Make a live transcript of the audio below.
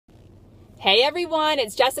Hey everyone,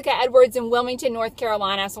 it's Jessica Edwards in Wilmington, North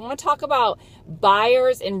Carolina. So I want to talk about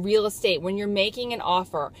buyers in real estate. When you're making an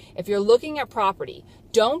offer, if you're looking at property,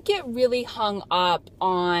 don't get really hung up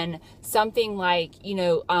on something like,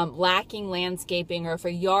 lacking landscaping, or if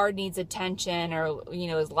a yard needs attention, or,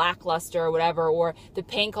 is lackluster or whatever, or the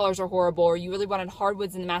paint colors are horrible, or you really wanted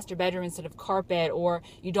hardwoods in the master bedroom instead of carpet, or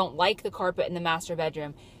you don't like the carpet in the master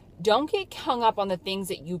bedroom. Don't get hung up on the things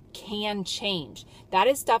that you can change. That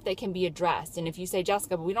is stuff that can be addressed. And if you say,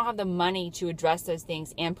 Jessica, but we don't have the money to address those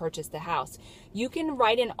things and purchase the house, you can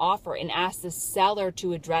write an offer and ask the seller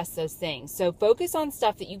to address those things. So focus on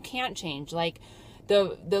stuff that you can't change, like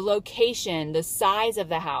the location, the size of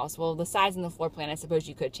the house. Well, the size and the floor plan, I suppose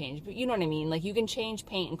you could change, but you know what I mean? Like, you can change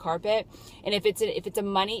paint and carpet. And if it's a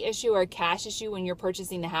money issue or a cash issue when you're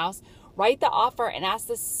purchasing the house, write the offer and ask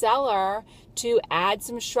the seller to add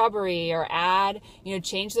some shrubbery, or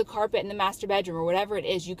change the carpet in the master bedroom, or whatever it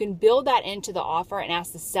is. You can build that into the offer and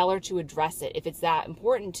ask the seller to address it if it's that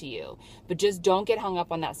important to you. But just don't get hung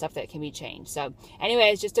up on that stuff that can be changed. So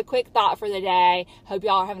anyways, just a quick thought for the day. Hope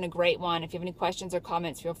y'all are having a great one. If you have any questions or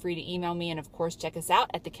comments, feel free to email me. And of course, check us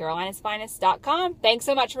out at thecarolinasfinest.com. Thanks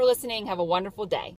so much for listening. Have a wonderful day.